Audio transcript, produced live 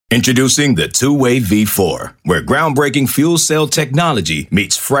Introducing the two-way V4, where groundbreaking fuel cell technology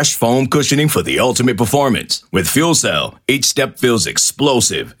meets fresh foam cushioning for the ultimate performance. With fuel cell, each step feels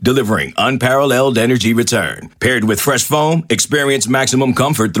explosive, delivering unparalleled energy return. Paired with fresh foam, experience maximum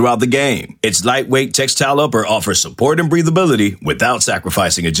comfort throughout the game. Its lightweight textile upper offers support and breathability without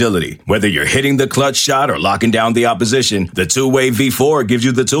sacrificing agility. Whether you're hitting the clutch shot or locking down the opposition, the two-way V4 gives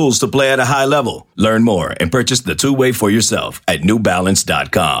you the tools to play at a high level. Learn more and purchase the two-way for yourself at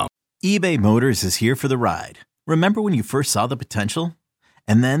newbalance.com. eBay Motors is here for the ride. Remember when you first saw the potential?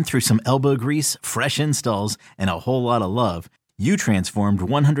 And then through some elbow grease, fresh installs, and a whole lot of love, you transformed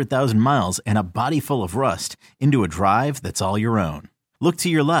 100,000 miles and a body full of rust into a drive that's all your own. Look to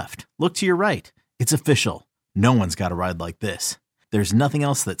your left. Look to your right. It's official. No one's got a ride like this. There's nothing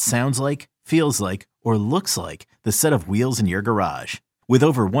else that sounds like, feels like, or looks like the set of wheels in your garage. With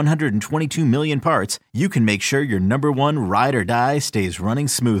over 122 million parts, you can make sure your number one ride or die stays running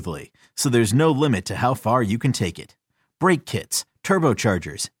smoothly. So there's no limit to how far you can take it. Brake kits,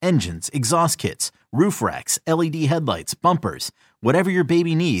 turbochargers, engines, exhaust kits, roof racks, LED headlights, bumpers, whatever your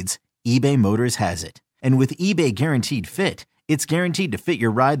baby needs, eBay Motors has it. And with eBay Guaranteed Fit, it's guaranteed to fit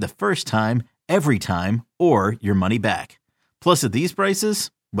your ride the first time, every time, or your money back. Plus at these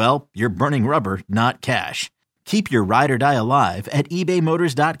prices, well, you're burning rubber, not cash. Keep your ride or die alive at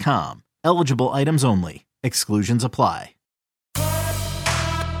ebaymotors.com. Eligible items only. Exclusions apply.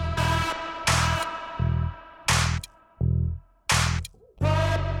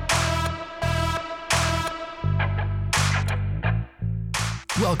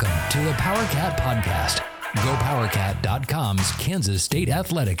 Welcome to the PowerCat Podcast, GoPowerCat.com's Kansas State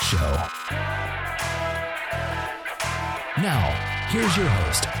Athletics Show. Now, here's your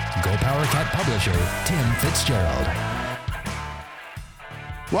host, GoPowerCat publisher, Tim Fitzgerald.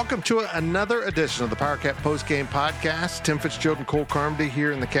 Welcome to another edition of the PowerCat Postgame Podcast. Tim Fitzgerald and Cole Carmody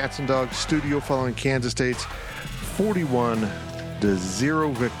here in the Cats and Dogs studio following Kansas State's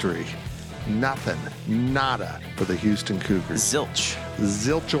 41-0 victory. Nothing, nada for the Houston Cougars. Zilch.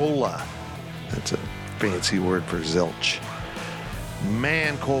 Zilchola. That's a fancy word for zilch.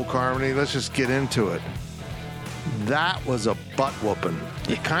 Man, Cole Carmody, let's just get into it. That was a butt whooping.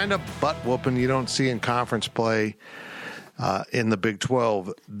 The kind of butt whooping you don't see in conference play in the Big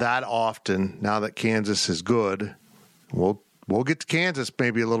 12 that often. Now that Kansas is good, we'll get to Kansas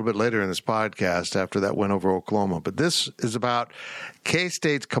maybe a little bit later in this podcast after that win over Oklahoma. But this is about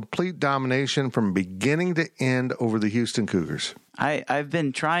K-State's complete domination from beginning to end over the Houston Cougars. I've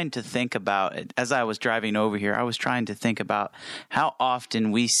been trying to think about it. As I was driving over here, I was trying to think about how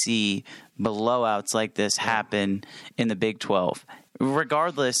often we see blowouts like this happen in the Big 12,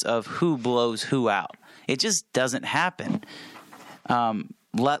 regardless of who blows who out. It just doesn't happen.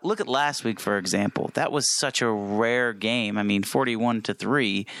 Look at last week, for example. That was such a rare game. I mean,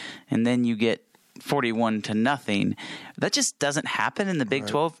 41-3, and then you get 41-0. That just doesn't happen in the Big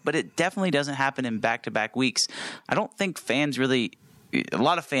 12, but it definitely doesn't happen in back-to-back weeks. I don't think fans really – a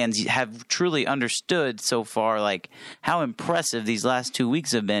lot of fans have truly understood so far like how impressive these last 2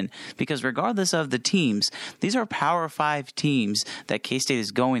 weeks have been, because regardless of the teams, these are Power 5 teams that K-State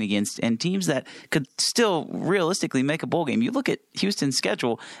is going against, and teams that could still realistically make a bowl game. You look at Houston's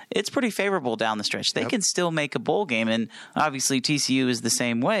schedule, it's pretty favorable down the stretch. They can still make a bowl game, and obviously TCU is the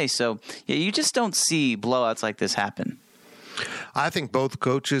same way. So yeah, you just don't see blowouts like this happen. I think both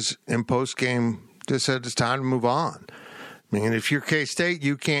coaches in postgame just said it's time to move on. I mean, if you're K-State,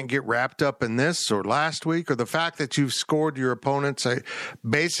 you can't get wrapped up in this or last week or the fact that you've scored your opponents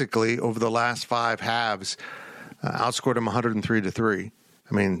basically over the last 5 halves, outscored them 103-3.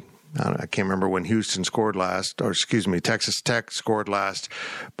 I mean, I can't remember when Houston scored last, or excuse me, Texas Tech scored last.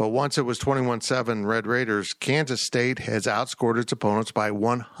 But once it was 21-7 Red Raiders, Kansas State has outscored its opponents by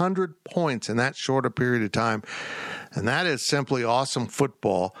 100 points in that short a period of time. And that is simply awesome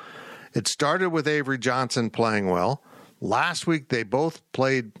football. It started with Avery Johnson playing well. Last week, they both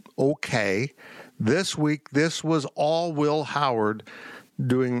played okay. This week, this was all Will Howard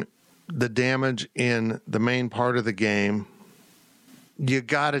doing the damage in the main part of the game. You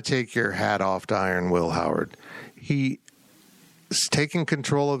got to take your hat off to Iron Will Howard. He is taking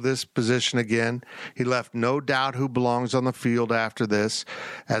control of this position again. He left no doubt who belongs on the field after this.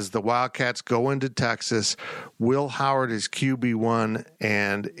 As the Wildcats go into Texas, Will Howard is QB1,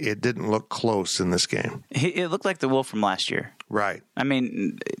 and it didn't look close in this game. It looked like the Will from last year. Right. I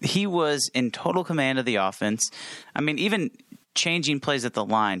mean, he was in total command of the offense. I mean, even changing plays at the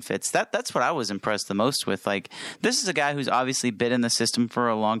line, Fitz. That's what I was impressed the most with. Like, this is a guy who's obviously been in the system for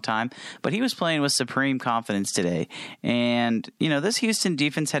a long time, but he was playing with supreme confidence today. And, this Houston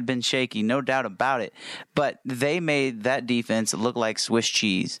defense had been shaky, no doubt about it, but they made that defense look like Swiss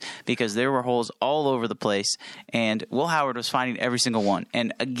cheese because there were holes all over the place, and Will Howard was finding every single one.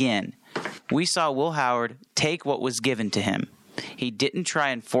 And again, we saw Will Howard take what was given to him. He didn't try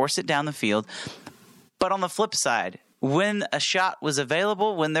and force it down the field. But on the flip side, when a shot was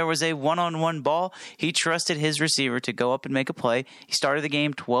available, when there was a one-on-one ball, he trusted his receiver to go up and make a play. He started the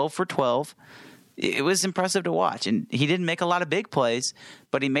game 12 for 12. It was impressive to watch. And he didn't make a lot of big plays,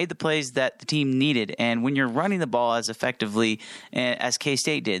 but he made the plays that the team needed. And when you're running the ball as effectively as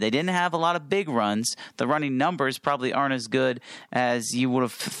K-State did, they didn't have a lot of big runs. The running numbers probably aren't as good as you would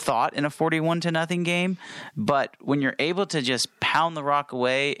have thought in a 41-0 game. But when you're able to just pound the rock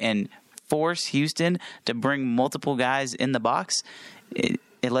away and force Houston to bring multiple guys in the box, it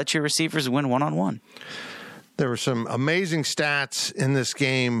lets your receivers win one-on-one. There were some amazing stats in this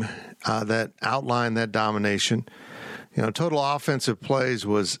game that outline that domination. Total offensive plays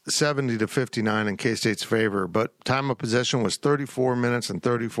was 70-59 in K-State's favor, but time of possession was 34 minutes and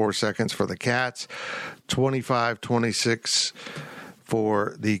 34 seconds for the Cats, 25-26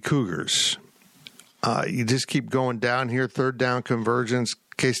 for the Cougars. You just keep going down here. Third down conversions.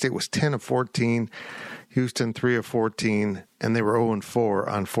 K-State was 10 of 14, Houston 3 of 14, and they were 0-4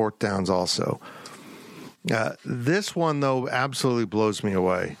 on fourth downs also. This one, though, absolutely blows me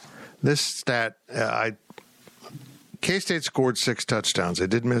away. This stat, K-State scored 6 touchdowns. They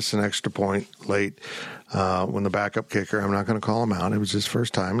did miss an extra point late when the backup kicker, I'm not going to call him out, it was his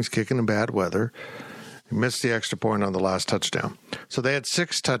first time. He's kicking in bad weather. He missed the extra point on the last touchdown. So they had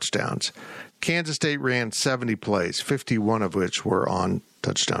 6 touchdowns. Kansas State ran 70 plays, 51 of which were on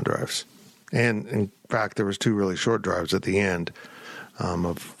touchdown drives. And, in fact, there was 2 really short drives at the end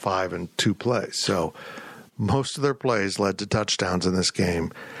of 5 and 2 plays. So most of their plays led to touchdowns in this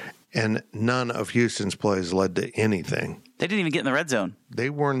game, and none of Houston's plays led to anything. They didn't even get in the red zone.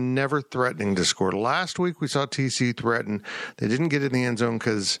 They were never threatening to score. Last week we saw TC threaten. They didn't get in the end zone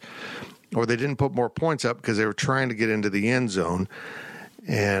or they didn't put more points up because they were trying to get into the end zone.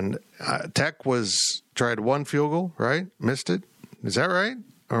 And Tech tried 1 field goal, right? Missed it. Is that right?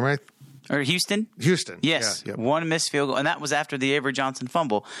 Or Houston? Houston. Yes. Yeah, yep. 1 missed field goal. And that was after the Avery Johnson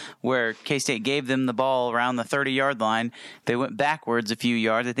fumble, where K-State gave them the ball around the 30-yard line. They went backwards a few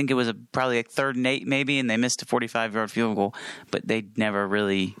yards. I think it was probably like 3rd and 8 maybe, and they missed a 45-yard field goal. But they never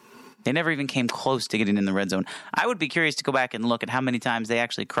even came close to getting in the red zone. I would be curious to go back and look at how many times they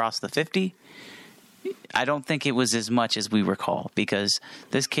actually crossed the 50. I don't think it was as much as we recall, because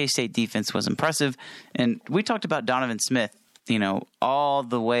this K-State defense was impressive. And we talked about Donovan Smith, all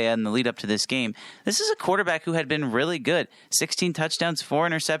the way in the lead up to this game. This is a quarterback who had been really good. 16 touchdowns, 4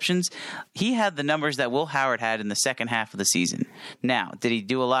 interceptions. He had the numbers that Will Howard had in the second half of the season. Now, did he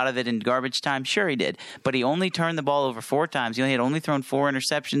do a lot of it in garbage time? Sure he did. But he only turned the ball over 4 times. He had only thrown 4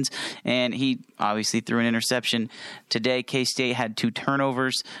 interceptions, and he obviously threw an interception. Today, K-State had 2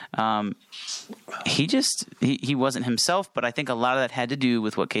 turnovers. He wasn't himself, but I think a lot of that had to do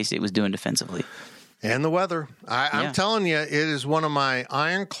with what K-State was doing defensively. And the weather. I'm telling you, it is one of my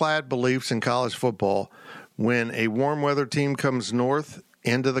ironclad beliefs in college football. When a warm weather team comes north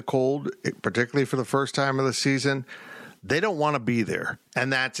into the cold, particularly for the first time of the season, they don't want to be there.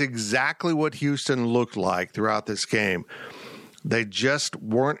 And that's exactly what Houston looked like throughout this game. They just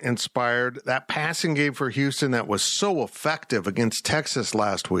weren't inspired. That passing game for Houston that was so effective against Texas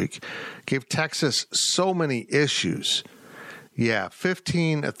last week gave Texas so many issues.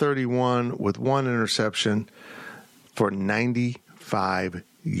 15-31 with 1 interception for 95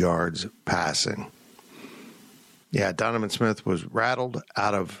 yards passing. Donovan Smith was rattled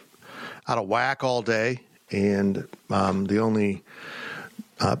out of whack all day, and the only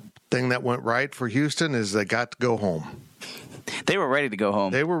thing that went right for Houston is they got to go home. They were ready to go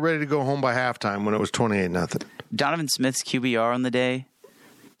home. They were ready to go home by halftime when it was 28-0. Donovan Smith's QBR on the day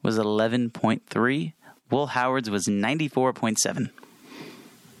was 11.3. Will Howard's was 94.7.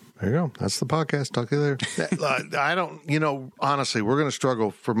 There you go. That's the podcast. Talk to you later. I don't, honestly, we're going to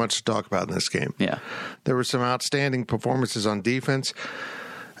struggle for much to talk about in this game. Yeah. There were some outstanding performances on defense.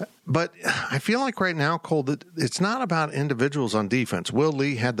 But I feel like right now, Cole, that it's not about individuals on defense. Will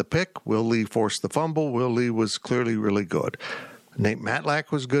Lee had the pick. Will Lee forced the fumble. Will Lee was clearly really good. Nate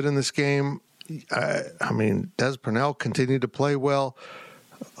Matlack was good in this game. Des Purnell continued to play well.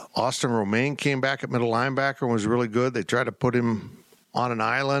 Austin Romaine came back at middle linebacker and was really good. They tried to put him on an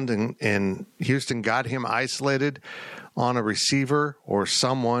island, and Houston got him isolated on a receiver or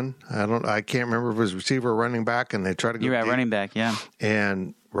someone. I can't remember if it was receiver or running back, and they tried to go You're right, deep, running back, yeah.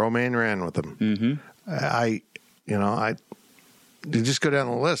 and Romaine ran with them. Mm-hmm. You just go down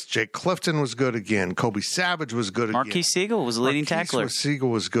the list. Jake Clifton was good again. Kobe Savage was good again. Marquise Siegel was the leading tackler. Siegel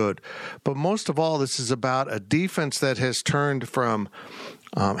was good. But most of all, this is about a defense that has turned from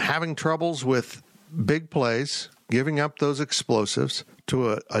having troubles with big plays, giving up those explosives,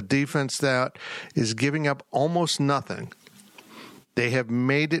 to a defense that is giving up almost nothing. They have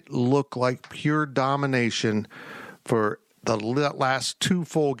made it look like pure domination for the last 2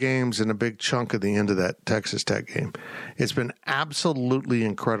 full games and a big chunk of the end of that Texas Tech game. It's been absolutely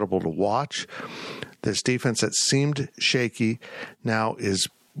incredible to watch. This defense that seemed shaky now is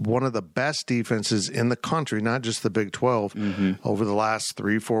one of the best defenses in the country, not just the Big 12, over the last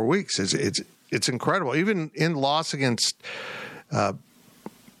 3-4 weeks. It's incredible. Even in loss against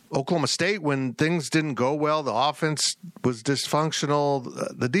Oklahoma State, when things didn't go well, the offense was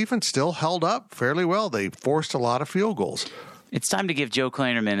dysfunctional, the defense still held up fairly well. They forced a lot of field goals. It's time to give Joe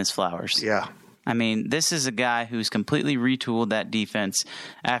Kleinerman his flowers. Yeah. I mean, this is a guy who's completely retooled that defense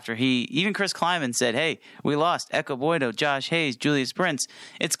after even Chris Kleiman said, hey, we lost Echo Boydo, Josh Hayes, Julius Prince.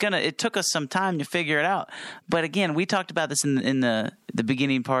 It took us some time to figure it out. But again, we talked about this in the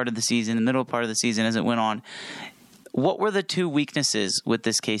beginning part of the season, the middle part of the season as it went on. What were the 2 weaknesses with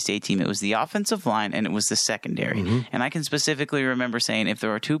this K-State team? It was the offensive line and it was the secondary. And I can specifically remember saying if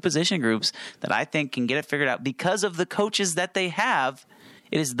there are 2 position groups that I think can get it figured out because of the coaches that they have,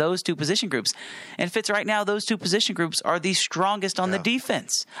 it is those 2 position groups. And Fitz, right now, those 2 position groups are the strongest on the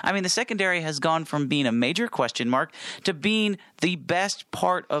defense. I mean, the secondary has gone from being a major question mark to being the best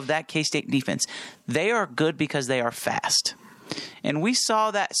part of that K-State defense. They are good because they are fast. And we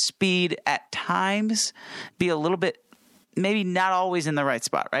saw that speed at times be a little bit, maybe not always in the right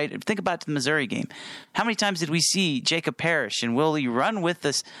spot, right? Think about the Missouri game. How many times did we see Jacob Parrish and Willie run with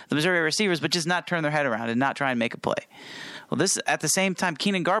the Missouri receivers but just not turn their head around and not try and make a play? Well, this at the same time,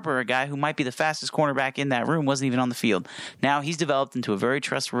 Keenan Garber, a guy who might be the fastest cornerback in that room, wasn't even on the field. Now he's developed into a very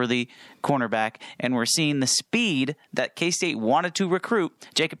trustworthy cornerback, and we're seeing the speed that K-State wanted to recruit.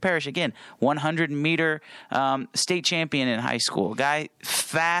 Jacob Parrish, again, 100-meter state champion in high school. Guy,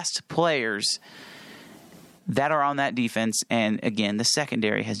 fast players that are on that defense, and again, the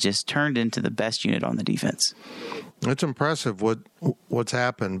secondary has just turned into the best unit on the defense. It's impressive what's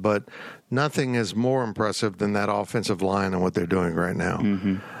happened, but nothing is more impressive than that offensive line and what they're doing right now.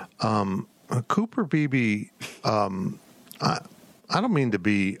 Cooper Beebe, I don't mean to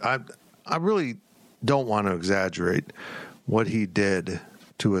be. I really don't want to exaggerate what he did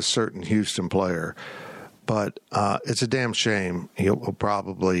to a certain Houston player, but it's a damn shame. He'll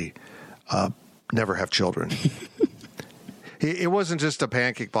probably never have children. It wasn't just a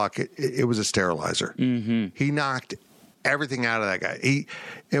pancake block. It was a sterilizer. He knocked everything out of that guy.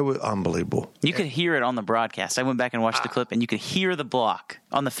 It was unbelievable. You could hear it on the broadcast. I went back and watched the clip, and you could hear the block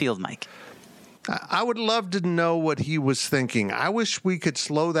on the field mic. I would love to know what he was thinking. I wish we could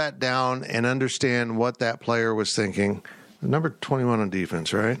slow that down and understand what that player was thinking. Number 21 on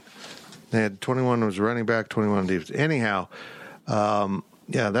defense, right? They had 21 was running back, 21 on defense. Anyhow,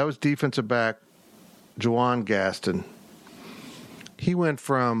 that was defensive back Juwan Gaston. He went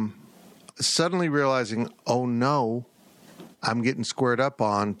from suddenly realizing, oh no, I'm getting squared up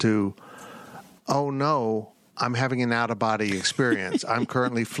on, to, oh no, I'm having an out-of-body experience. I'm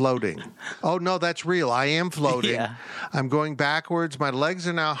currently floating. Oh no, that's real. I am floating. Yeah. I'm going backwards. My legs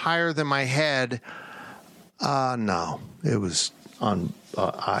are now higher than my head. No, it was on.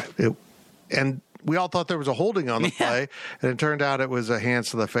 And we all thought there was a holding on the play, and it turned out it was a hands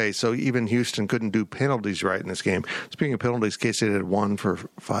to the face. So even Houston couldn't do penalties right in this game. Speaking of penalties, K-State had 1 for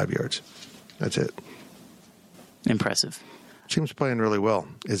 5 yards. That's it. Impressive. Team's playing really well.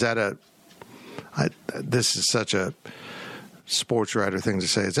 Is that this is such a sports writer thing to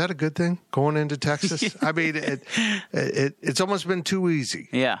say. Is that a good thing going into Texas? I mean, it's almost been too easy.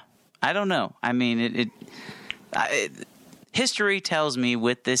 Yeah. I don't know. I mean, history tells me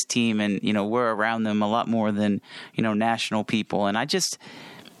with this team, and we're around them a lot more than national people, and I just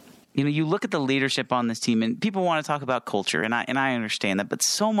you look at the leadership on this team, and people want to talk about culture, and I understand that, but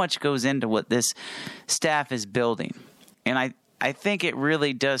so much goes into what this staff is building, and I think it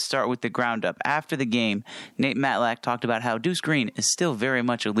really does start with the ground up. After the game, Nate Matlack talked about how Deuce Green is still very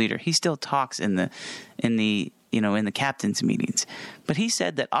much a leader. He still talks in the captain's meetings, but he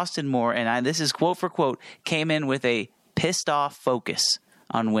said that Austin Moore, and this is quote for quote, came in with a pissed off focus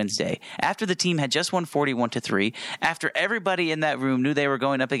on Wednesday after the team had just won 41-3, after everybody in that room knew they were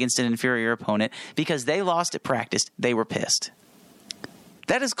going up against an inferior opponent because they lost at practice. They were pissed.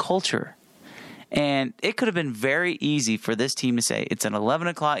 That is culture. And it could have been very easy for this team to say, it's an 11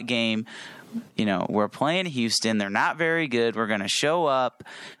 o'clock game. We're playing Houston. They're not very good. We're going to show up.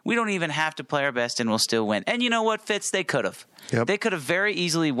 We don't even have to play our best, and we'll still win. And you know what, Fitz? They could have. Yep. They could have very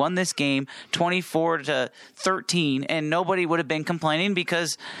easily won this game 24-13, and nobody would have been complaining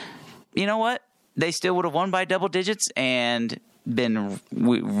because, you know what? They still would have won by double digits and been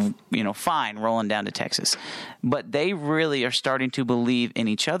fine rolling down to Texas. But they really are starting to believe in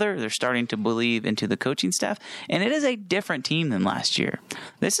each other. They're starting to believe into the coaching staff, and it is a different team than last year.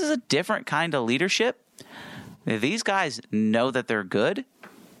 This is a different kind of leadership. These guys know that they're good,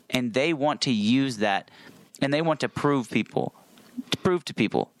 and they want to use that, and they want to prove to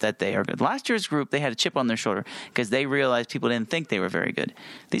people that they are good. Last year's group, they had a chip on their shoulder because they realized people didn't think they were very good.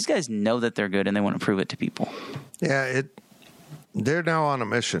 These guys know that they're good, and they want to prove it to people. Yeah, they're now on a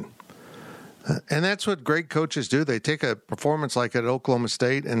mission. And that's what great coaches do. They take a performance like at Oklahoma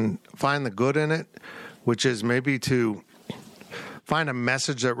State and find the good in it, which is maybe to find a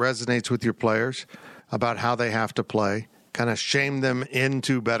message that resonates with your players about how they have to play, kind of shame them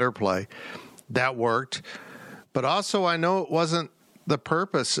into better play. That worked. But also, I know it wasn't the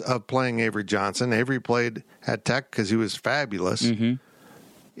purpose of playing Avery Johnson. Avery played at Tech because he was fabulous. Mm-hmm.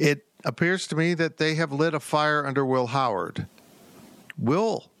 It appears to me that they have lit a fire under Will Howard.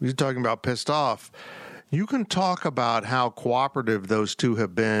 Will, you're talking about pissed off. You can talk about how cooperative those two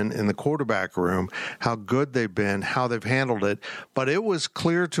have been in the quarterback room, how good they've been, how they've handled it. But it was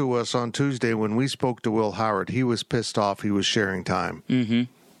clear to us on Tuesday when we spoke to Will Howard, he was pissed off. He was sharing time. Mm-hmm.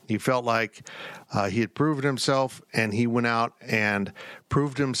 He felt like he had proven himself, and he went out and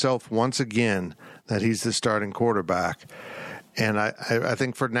proved himself once again that he's the starting quarterback. And I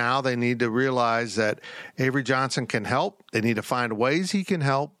think for now they need to realize that Avery Johnson can help. They need to find ways he can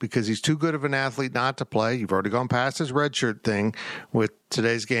help because he's too good of an athlete not to play. You've already gone past his redshirt thing with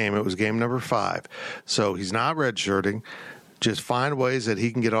today's game. It was game number 5. So he's not redshirting. Just find ways that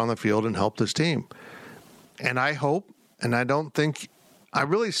he can get on the field and help this team. And I hope, and I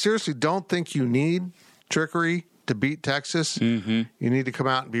really seriously don't think you need trickery to beat Texas. Mm-hmm. You need to come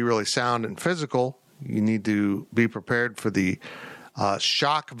out and be really sound and physical. You need to be prepared for the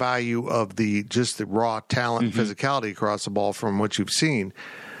shock value of the raw talent and physicality across the ball from what you've seen.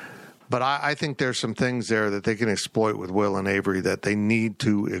 But I think there's some things there that they can exploit with Will and Avery that they need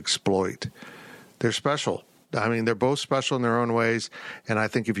to exploit. They're special. I mean, they're both special in their own ways, and I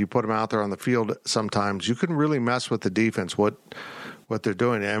think if you put them out there on the field sometimes, you can really mess with the defense, what they're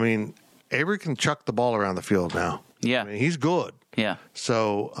doing. I mean, Avery can chuck the ball around the field now. Yeah. I mean, he's good. Yeah.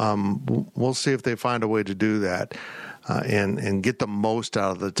 So we'll see if they find a way to do that and get the most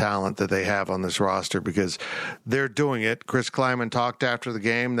out of the talent that they have on this roster because they're doing it. Chris Kleiman talked after the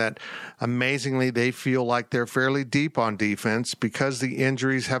game that amazingly they feel like they're fairly deep on defense because the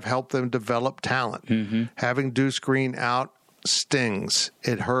injuries have helped them develop talent. Mm-hmm. Having Deuce Green out stings.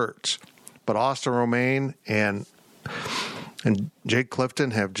 It hurts. But Austin Romaine and Jake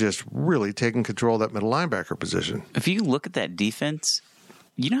Clifton have just really taken control of that middle linebacker position. If you look at that defense,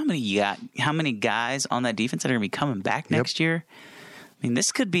 you know how many guys on that defense that are going to be coming back next year? I mean,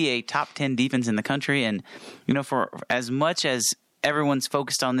 this could be a top 10 defense in the country. And, for as much as everyone's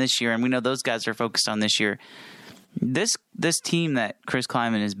focused on this year, and we know those guys are focused on this year, this team that Chris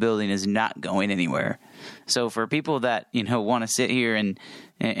Kleiman is building is not going anywhere. So for people that, want to sit here and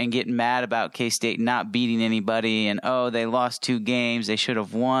get mad about K-State not beating anybody and, they lost 2 games, they should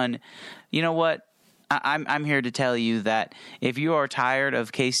have won. You know what? I'm here to tell you that if you are tired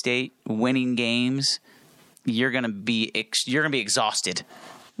of K-State winning games, you're going to be exhausted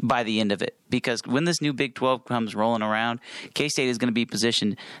by the end of it. Because when this new Big 12 comes rolling around, K-State is going to be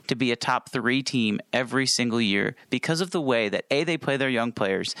positioned to be a top 3 team every single year because of the way that, A, they play their young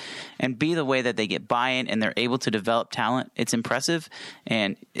players, and B, the way that they get buy-in and they're able to develop talent. It's impressive.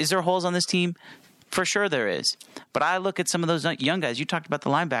 And is there holes on this team? For sure there is. But I look at some of those young guys. You talked about the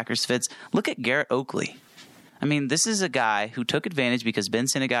linebackers, Fitz. Look at Garrett Oakley. I mean, this is a guy who took advantage because Ben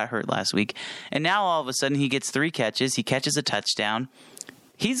Sinnott got hurt last week, and now all of a sudden he gets 3 catches. He catches a touchdown.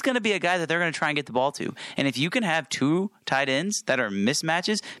 He's going to be a guy that they're going to try and get the ball to. And if you can have 2 tight ends that are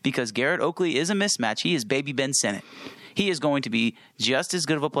mismatches, because Garrett Oakley is a mismatch, he is baby Ben Sinnott. He is going to be just as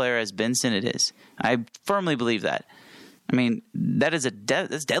good of a player as Ben Sinnott is. I firmly believe that. I mean, that's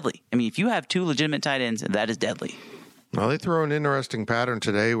deadly. I mean, if you have 2 legitimate tight ends, that is deadly. Well, they throw an interesting pattern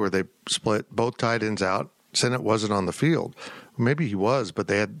today where they split both tight ends out. Sinnott wasn't on the field. Maybe he was, but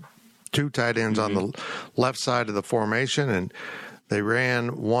they had 2 tight ends on the left side of the formation, and they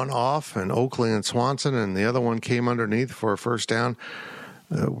ran one off, and Oakley and Swanson, and the other one came underneath for a first down.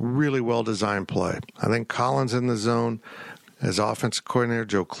 Really well-designed play. I think Collins in the zone, as offensive coordinator.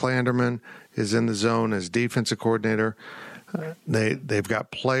 Joe Klanderman is in the zone as defensive coordinator. They've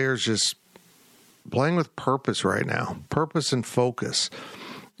got players just playing with purpose right now, purpose and focus.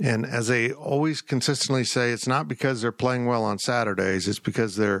 And as they always consistently say, it's not because they're playing well on Saturdays, it's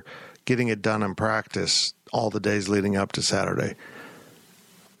because they're getting it done in practice all the days leading up to Saturday.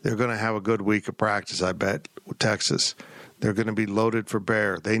 They're going to have a good week of practice, I bet, with Texas. They're going to be loaded for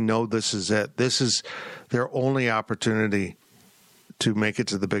bear. They know this is it. This is their only opportunity to make it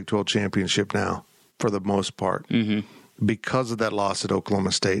to the Big 12 championship now, for the most part. Because of that loss at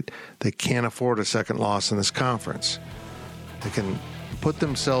Oklahoma State, they can't afford a second loss in this conference. They can put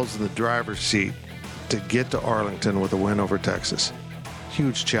themselves in the driver's seat to get to Arlington with a win over Texas.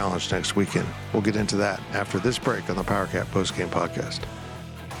 Huge challenge next weekend. We'll get into that after this break on the PowerCat Postgame Podcast.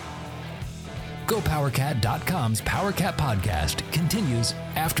 GoPowerCat.com's PowerCat Podcast continues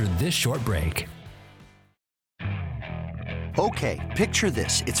after this short break. Okay, picture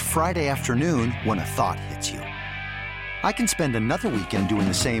this. It's Friday afternoon when a thought hits you. I can spend another weekend doing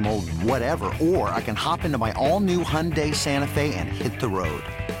the same old whatever, or I can hop into my all-new Hyundai Santa Fe and hit the road.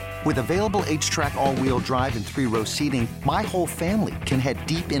 With available H-Track all-wheel drive and 3-row seating, my whole family can head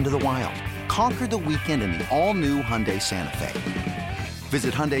deep into the wild. Conquer the weekend in the all-new Hyundai Santa Fe.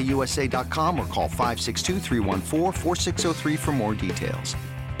 Visit HyundaiUSA.com or call 562-314-4603 for more details.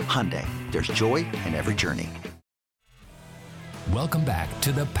 Hyundai, there's joy in every journey. Welcome back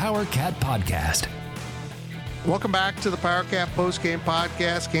to the PowerCat Podcast. Welcome back to the PowerCat Postgame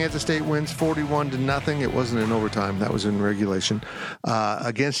Podcast. Kansas State wins 41-0. It wasn't in overtime. That was in regulation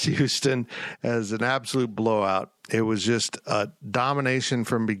against Houston as an absolute blowout. It was just a domination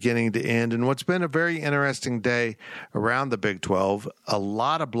from beginning to end. And what's been a very interesting day around the Big 12, a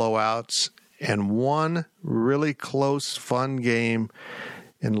lot of blowouts and one really close, fun game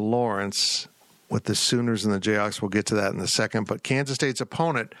in Lawrence with the Sooners and the Jayhawks. We'll get to that in a second. But Kansas State's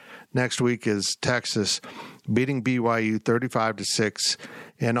opponent next week is Texas, beating BYU 35-6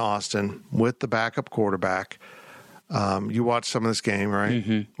 in Austin with the backup quarterback. You watched some of this game, right?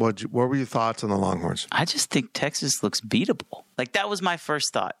 Mm-hmm. What were your thoughts on the Longhorns? I just think Texas looks beatable. Like, that was my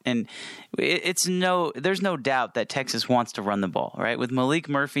first thought. And there's no doubt that Texas wants to run the ball, right? With Malik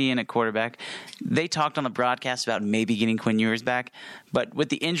Murphy in at quarterback, they talked on the broadcast about maybe getting Quinn Ewers back. But with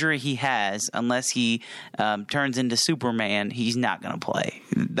the injury he has, unless he turns into Superman, he's not going to play.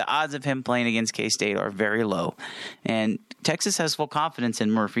 The odds of him playing against K-State are very low. And Texas has full confidence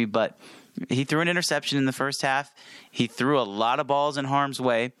in Murphy, but he threw an interception in the first half. He threw a lot of balls in harm's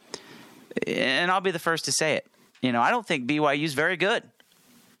way. And I'll be the first to say it. I don't think BYU is very good.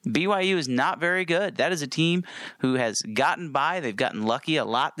 BYU is not very good. That is a team who has gotten by. They've gotten lucky a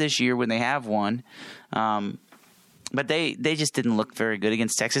lot this year when they have won. But they just didn't look very good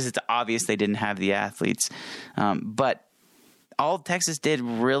against Texas. It's obvious they didn't have the athletes. But all Texas did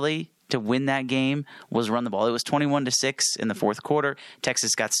really to win that game was run the ball. It was 21-6 in the fourth quarter.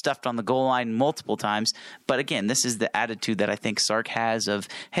 Texas got stuffed on the goal line multiple times. But again, this is the attitude that I think Sark has of,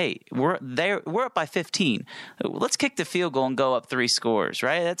 hey, we're up by 15. Let's kick the field goal and go up 3 scores,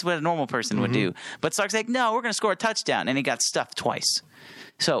 right? That's what a normal person would do. But Sark's like, no, we're going to score a touchdown. And he got stuffed twice.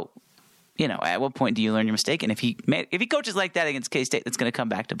 So, at what point do you learn your mistake? And if he coaches like that against K-State, that's going to come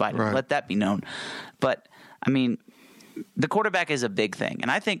back to bite him. Right. Let that be known. But, the quarterback is a big thing,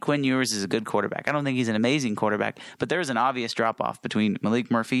 and I think Quinn Ewers is a good quarterback. I don't think he's an amazing quarterback, but there's an obvious drop-off between Malik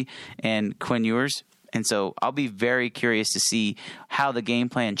Murphy and Quinn Ewers, and so I'll be very curious to see how the game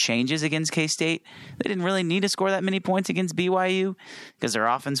plan changes against K-State. They didn't really need to score that many points against BYU because their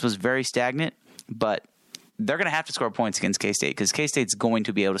offense was very stagnant, but they're going to have to score points against K-State because K-State's going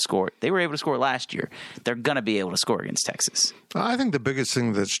to be able to score. They were able to score last year. They're going to be able to score against Texas. I think the biggest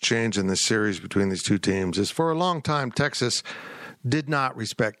thing that's changed in this series between these two teams is for a long time, Texas did not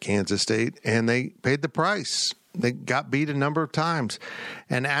respect Kansas State, and they paid the price. They got beat a number of times.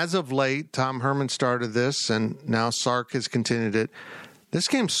 And as of late, Tom Herman started this, and now Sark has continued it. This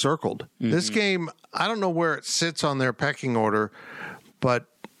game's circled. Mm-hmm. This game, I don't know where it sits on their pecking order, but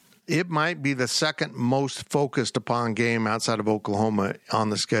it might be the second most focused upon game outside of Oklahoma on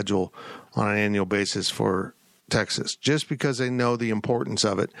the schedule on an annual basis for Texas, just because they know the importance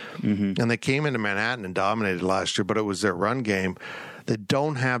of it. Mm-hmm. And they came into Manhattan and dominated last year, but it was their run game. They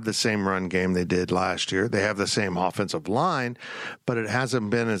don't have the same run game they did last year. They have the same offensive line, but it hasn't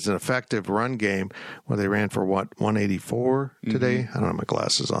been as an effective run game where they ran for, 184 today? Mm-hmm. I don't have my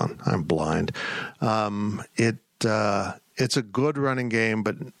glasses on. I'm blind. It's a good running game,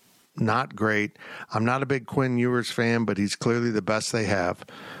 but not great. I'm not a big Quinn Ewers fan, but he's clearly the best they have.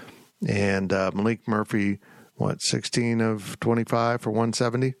 And Malik Murphy, 16 of 25 for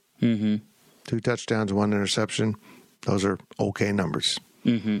 170? Mm-hmm. 2 touchdowns, 1 interception. those are okay numbers.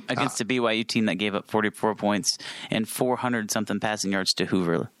 Mm-hmm. Against a BYU team that gave up 44 points and 400-something passing yards to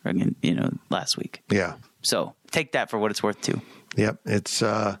Hoover, last week. Yeah. So take that for what it's worth, too. Yep.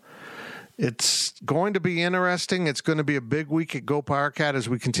 It's going to be interesting. It's going to be a big week at Go Powercat as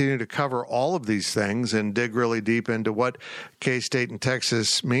we continue to cover all of these things and dig really deep into what K-State and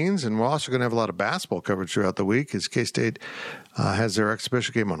Texas means. And we're also going to have a lot of basketball coverage throughout the week as K-State has their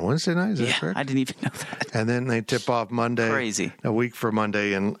exhibition game on Wednesday night. Is that correct? I didn't even know that. And then they tip off Monday. Crazy. A week for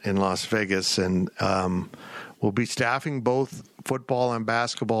Monday in Las Vegas. And we'll be staffing both football and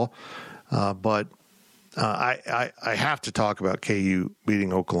basketball. But I have to talk about KU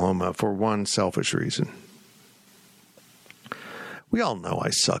beating Oklahoma for one selfish reason. We all know I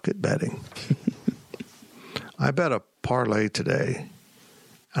suck at betting. I bet a parlay today,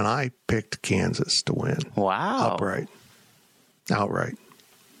 and I picked Kansas to win. Wow. Outright.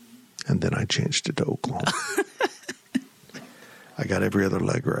 And then I changed it to Oklahoma. I got every other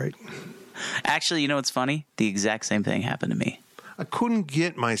leg right. Actually, you know what's funny? The exact same thing happened to me. I couldn't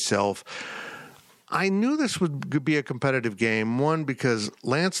get myself. I knew this would be a competitive game. One, because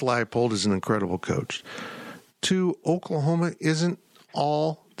Lance Leipold is an incredible coach. Two, Oklahoma isn't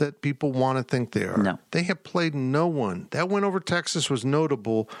all that people want to think they are. No. They have played no one. That win over Texas was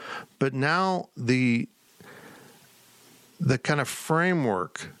notable, but now the kind of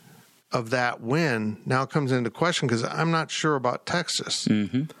framework of that win now comes into question because I'm not sure about Texas.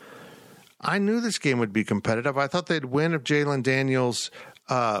 Mm-hmm. I knew this game would be competitive. I thought they'd win if Jalen Daniels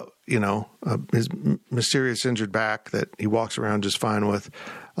his mysterious injured back that he walks around just fine with.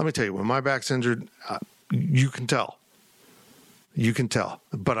 Let me tell you, when my back's injured, you can tell. You can tell.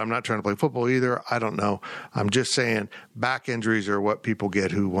 But I'm not trying to play football either. I don't know. I'm just saying back injuries are what people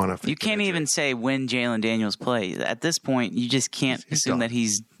get who want to. You can't even say when Jalen Daniels plays. At this point, you just can't assume that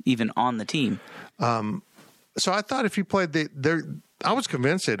he's even on the team. So I thought if he played I was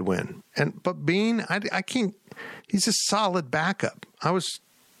convinced they'd win. But Bean, I can't. He's a solid backup. I was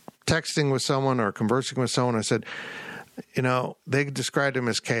texting with someone or conversing with someone. I said, they described him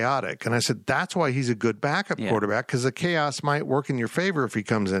as chaotic. And I said, that's why he's a good backup quarterback, because the chaos might work in your favor if he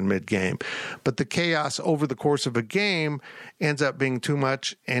comes in mid-game. But the chaos over the course of a game ends up being too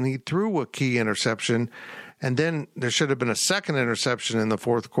much, and he threw a key interception. And then there should have been a second interception in the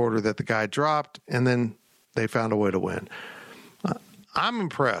fourth quarter that the guy dropped, and then they found a way to win. I'm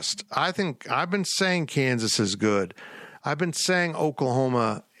impressed. I think I've been saying Kansas is good. I've been saying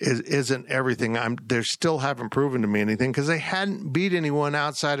Oklahoma isn't everything. They still haven't proven to me anything because they hadn't beat anyone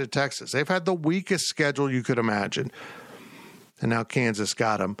outside of Texas. They've had the weakest schedule you could imagine. And now Kansas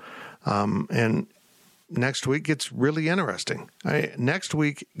got them. And next week gets really interesting. Next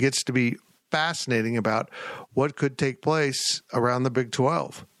week gets to be fascinating about what could take place around the Big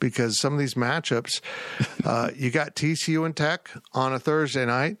 12 because some of these matchups, you got TCU and Tech on a Thursday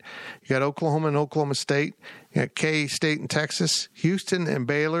night. You got Oklahoma and Oklahoma State. You got K-State and Texas. Houston and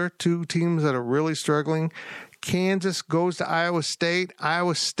Baylor, two teams that are really struggling. Kansas goes to Iowa State.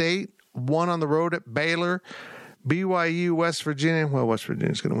 Iowa State won on the road at Baylor. BYU, West Virginia. Well, West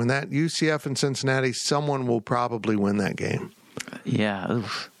Virginia's going to win that. UCF and Cincinnati. Someone will probably win that game. Yeah.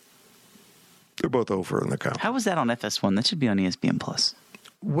 Oof. They're both over in the count. How was that on FS1? That should be on ESPN Plus.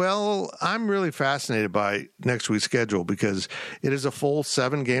 Well, I'm really fascinated by next week's schedule because it is a full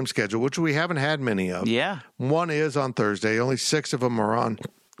 7-game schedule, which we haven't had many of. Yeah. One is on Thursday. Only 6 of them are on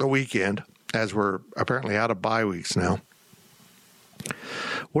the weekend, as we're apparently out of bye weeks now.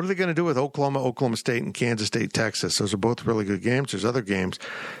 What are they going to do with Oklahoma, Oklahoma State, and Kansas State, Texas? Those are both really good games. There's other games,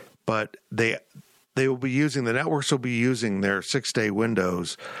 but they will be using, the networks will be using their 6-day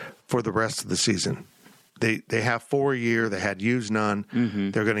windows for the rest of the season. They have 4 a year. They had used none.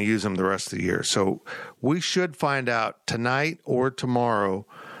 Mm-hmm. They're going to use them the rest of the year. So we should find out tonight or tomorrow,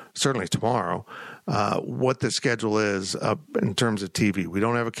 certainly tomorrow, what the schedule is in terms of TV. We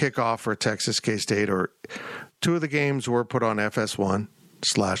don't have a kickoff for Texas K-State, or 2 of the games were put on FS1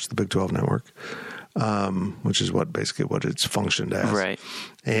 / the Big 12 network, which is basically what it's functioned as. Right.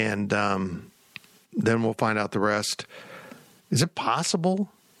 And then we'll find out the rest. Is it possible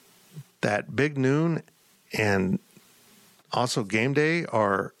that Big Noon and also Game Day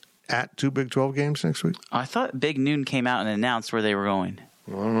are at 2 Big 12 games next week? I thought Big Noon came out and announced where they were going.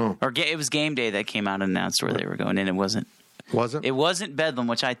 I don't know. Or it was Game Day that came out and announced where they were going, and it wasn't. Was it? It wasn't Bedlam,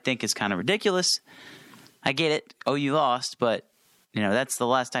 which I think is kind of ridiculous. I get it. Oh, you lost, but that's the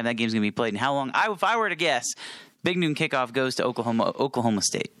last time that game's going to be played. And how long? If I were to guess, Big Noon kickoff goes to Oklahoma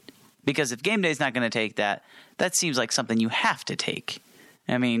State. Because if Game Day's not going to take that seems like something you have to take.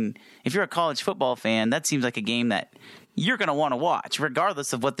 I mean, if you're a college football fan, that seems like a game that you're going to want to watch,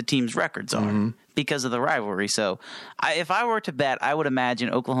 regardless of what the team's records are, because of the rivalry. So if I were to bet, I would imagine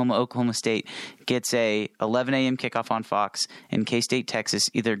Oklahoma State gets a 11 a.m. kickoff on Fox, and K-State, Texas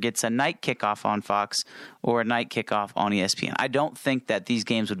either gets a night kickoff on Fox or a night kickoff on ESPN. I don't think that these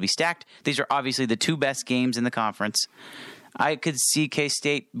games would be stacked. These are obviously the two best games in the conference. I could see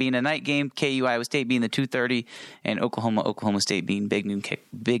K-State being a night game, KU Iowa State being the 2:30, and Oklahoma State being big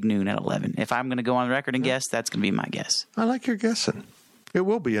noon at 11. If I'm going to go on the record and guess, that's going to be my guess. I like your guessing. It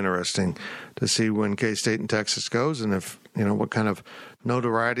will be interesting to see when K-State and Texas goes, and if what kind of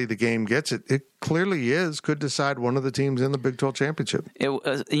notoriety the game gets. It clearly could decide one of the teams in the Big 12 championship.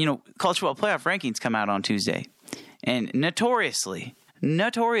 College football playoff rankings come out on Tuesday, and notoriously,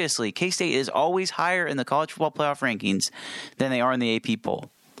 K-State is always higher in the college football playoff rankings than they are in the AP poll.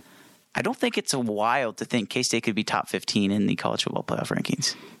 I don't think it's wild to think K-State could be top 15 in the college football playoff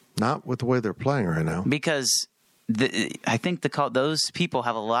rankings. Not with the way they're playing right now. Because I think those people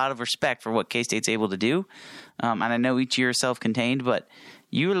have a lot of respect for what K-State's able to do. And I know each year is self-contained, but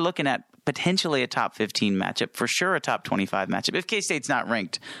you're looking at potentially a top 15 matchup, for sure a top 25 matchup. If K-State's not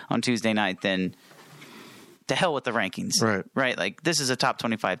ranked on Tuesday night, then to hell with the rankings. Right? Like, this is a top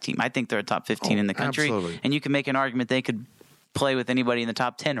 25 team. I think they're a top 15 in the country. Absolutely. And you can make an argument they could play with anybody in the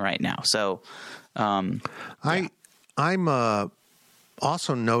top 10 right now. So, I'm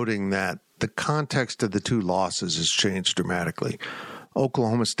also noting that the context of the two losses has changed dramatically.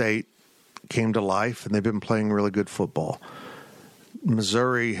 Oklahoma State came to life, and they've been playing really good football.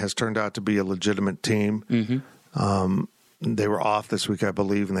 Missouri has turned out to be a legitimate team. Mm-hmm. They were off this week, I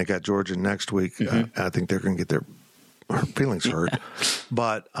believe, and they got Georgia next week. I think they're going to get their feelings hurt.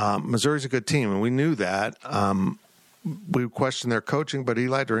 But Missouri's a good team, and we knew that. We questioned their coaching, but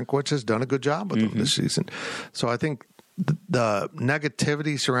Eli Drinkwitz has done a good job with them this season. So I think the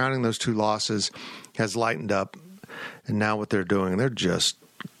negativity surrounding those two losses has lightened up, and now what they're doing, they're just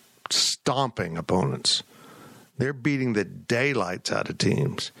stomping opponents. They're beating the daylights out of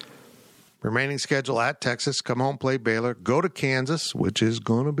teams. Remaining schedule at Texas, come home, play Baylor, go to Kansas, which is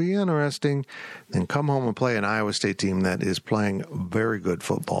going to be interesting, then come home and play an Iowa State team that is playing very good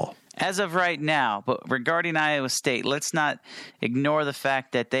football. As of right now, but regarding Iowa State, let's not ignore the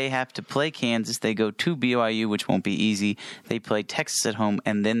fact that they have to play Kansas. They go to BYU, which won't be easy. They play Texas at home,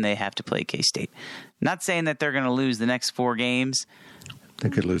 and then they have to play K-State. Not saying that they're going to lose the next 4 games. They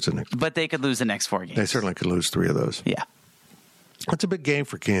could lose the next. But they could lose the next 4 games. They certainly could lose 3 of those. Yeah. That's a big game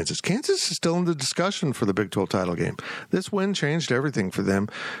for Kansas. Kansas is still in the discussion for the Big 12 title game. This win changed everything for them.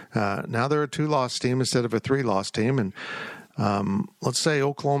 Now they're a 2-loss team instead of a 3-loss team. And let's say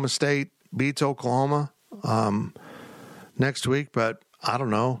Oklahoma State beats Oklahoma next week, but I don't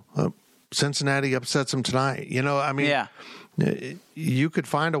know. Cincinnati upsets them tonight. You could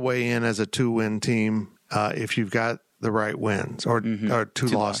find a way in as a 2-win team if you've got the right wins, or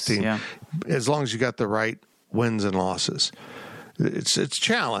 2-loss team, as long as you got the right wins and losses. It's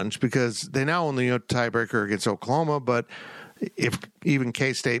challenged because they now only have tiebreaker against Oklahoma, but if even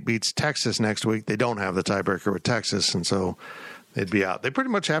K-State beats Texas next week, they don't have the tiebreaker with Texas, and so they'd be out. They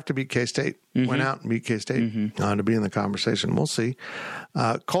pretty much have to beat K-State, win out and beat K-State to be in the conversation. We'll see.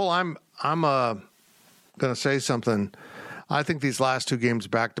 Cole, I'm going to say something. I think these last 2 games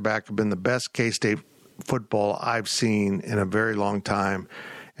back-to-back have been the best K-State football I've seen in a very long time.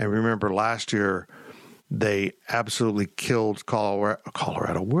 And remember last year, they absolutely killed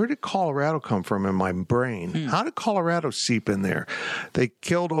Colorado. Where did Colorado come from in my brain? How did Colorado seep in there? They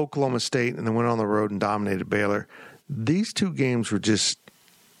killed Oklahoma State and then went on the road and dominated Baylor. These 2 games were just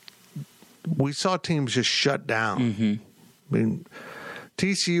 – we saw teams just shut down. I mean,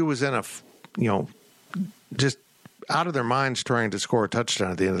 TCU was in just out of their minds trying to score a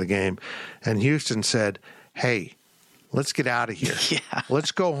touchdown at the end of the game. And Houston said, hey – let's get out of here.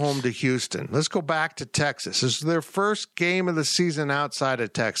 Let's go home to Houston. Let's go back to Texas. This is their first game of the season outside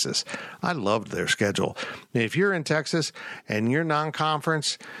of Texas. I loved their schedule. If you're in Texas and your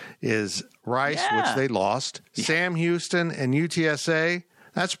non-conference is Rice, which they lost, Sam Houston and UTSA,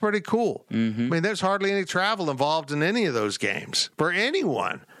 that's pretty cool. I mean, there's hardly any travel involved in any of those games for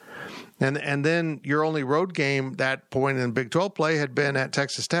anyone. And then your only road game that point in Big 12 play had been at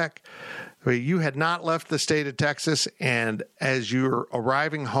Texas Tech. You had not left the state of Texas, and as you're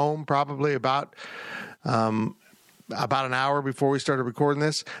arriving home, probably about an hour before we started recording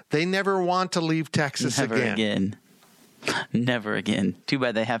this, they never want to leave Texas again. Never again. Too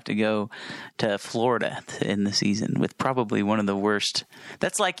bad they have to go to Florida in the season with probably one of the worst.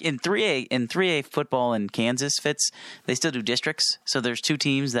 That's like in 3A football in Kansas, Fitz, they still do districts. So there's 2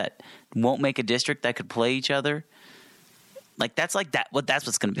 teams that won't make a district that could play each other. Like that's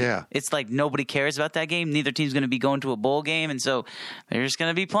what's going to be. Yeah. It's like nobody cares about that game. Neither team's going to be going to a bowl game, and so they're just going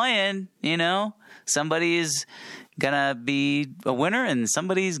to be playing. Somebody is going to be a winner, and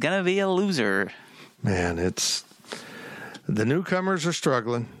somebody's going to be a loser. Man, the newcomers are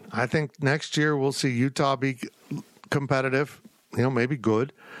struggling. I think next year we'll see Utah be competitive. Maybe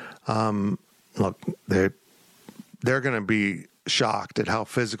good. Look, they're going to be shocked at how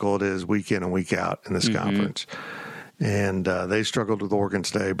physical it is week in and week out in this conference. And they struggled with Oregon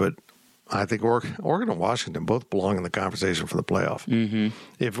today, but I think Oregon and Washington both belong in the conversation for the playoff.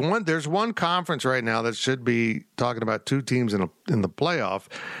 If there's one conference right now that should be talking about two teams in the playoff,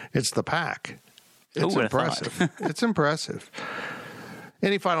 it's the Pac. It's impressive. It's impressive.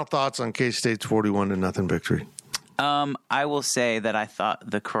 Any final thoughts on K-State's 41-0 victory? I will say that I thought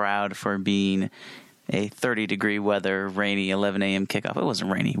the crowd for being a 30-degree weather, rainy 11 a.m. kickoff. It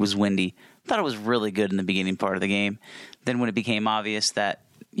wasn't rainy. It was windy. I thought it was really good in the beginning part of the game. Then when it became obvious that,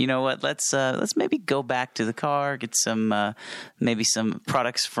 you know what, let's maybe go back to the car, get some maybe some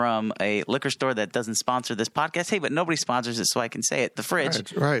products from a liquor store that doesn't sponsor this podcast. Hey, but nobody sponsors it, so I can say it. The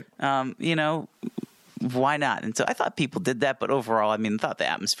Fridge. Right. Why not? And so I thought people did that, but overall, I thought the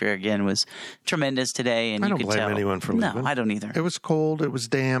atmosphere again was tremendous today. And I you don't could blame tell. anyone for leaving. No, I don't either. It was cold. It was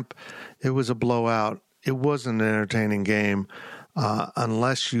damp. It was a blowout. It wasn't an entertaining game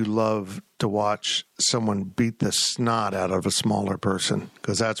unless you love to watch someone beat the snot out of a smaller person,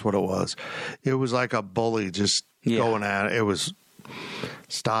 because that's what it was. It was like a bully just going at it. It was,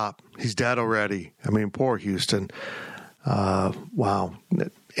 stop. He's dead already. Poor Houston. Wow.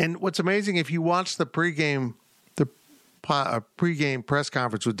 And what's amazing, if you watch the pregame press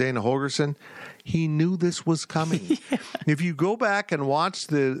conference with Dana Holgorsen, he knew this was coming. If you go back and watch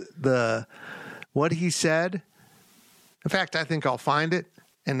the what he said, in fact, I think I'll find it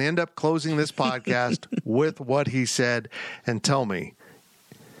and end up closing this podcast with what he said. And tell me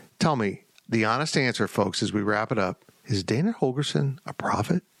the honest answer, folks, as we wrap it up. Is Dana Holgorsen a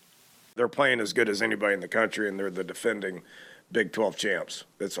prophet? They're playing as good as anybody in the country, and they're the defending Big 12 champs.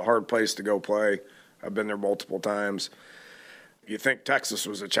 It's a hard place to go play. I've been there multiple times. You think Texas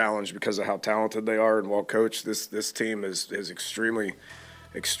was a challenge because of how talented they are and well coached. This team is extremely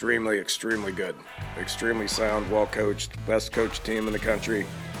good. Extremely sound, well coached, best coached team in the country.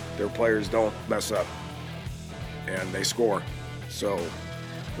 Their players don't mess up, and they score. So,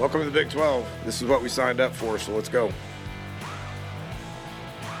 welcome to the Big 12. This is what we signed up for, so let's go.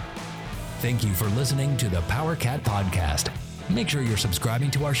 Thank you for listening to the Power Cat Podcast. Make sure you're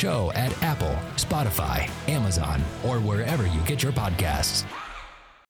subscribing to our show at Apple, Spotify, Amazon, or wherever you get your podcasts.